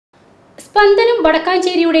സ്പന്ദനം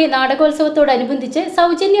വടക്കാഞ്ചേരിയുടെ നാടകോത്സവത്തോടനുബന്ധിച്ച്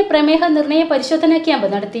സൗജന്യ പ്രമേഹ നിർണയ പരിശോധനാ ക്യാമ്പ്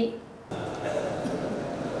നടത്തി.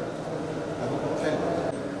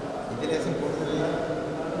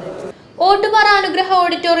 ഓട്ടുപാറ അനുഗ്രഹ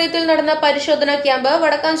ഓഡിറ്റോറിയത്തിൽ നടന്ന പരിശോധനാ ക്യാമ്പ്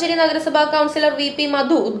വടക്കാഞ്ചേരി നഗരസഭാ കൗൺസിലർ VP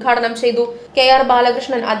മധു ഉദ്ഘാടനം ചെയ്തു. KR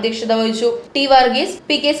ബാലകൃഷ്ണൻ അധ്യക്ഷത വഹിച്ചു. T വർഗീസ്,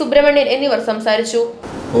 PK സുബ്രഹ്മണ്യൻ എന്നിവർ സംസാരിച്ചു.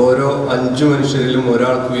 ഓരോ 5 മനുഷ്യരിലും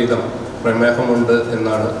ഒരാൾക്ക് വീതം പ്രമേഹമുണ്ട്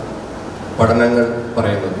എന്നാണ് പഠനങ്ങൾ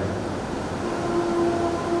പറയുന്നത്.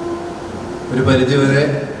 ഒരു പരിധിവരെ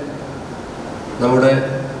നമ്മുടെ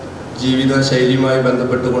ജീവിത ശൈലിയുമായി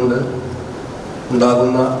ബന്ധപ്പെട്ടുകൊണ്ട്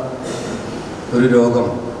ഉണ്ടാകുന്ന ഒരു രോഗം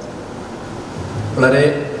വളരെ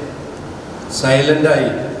സൈലൻ്റായി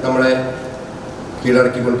നമ്മളെ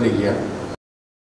കീഴടക്കിക്കൊണ്ടിരിക്കുകയാണ്.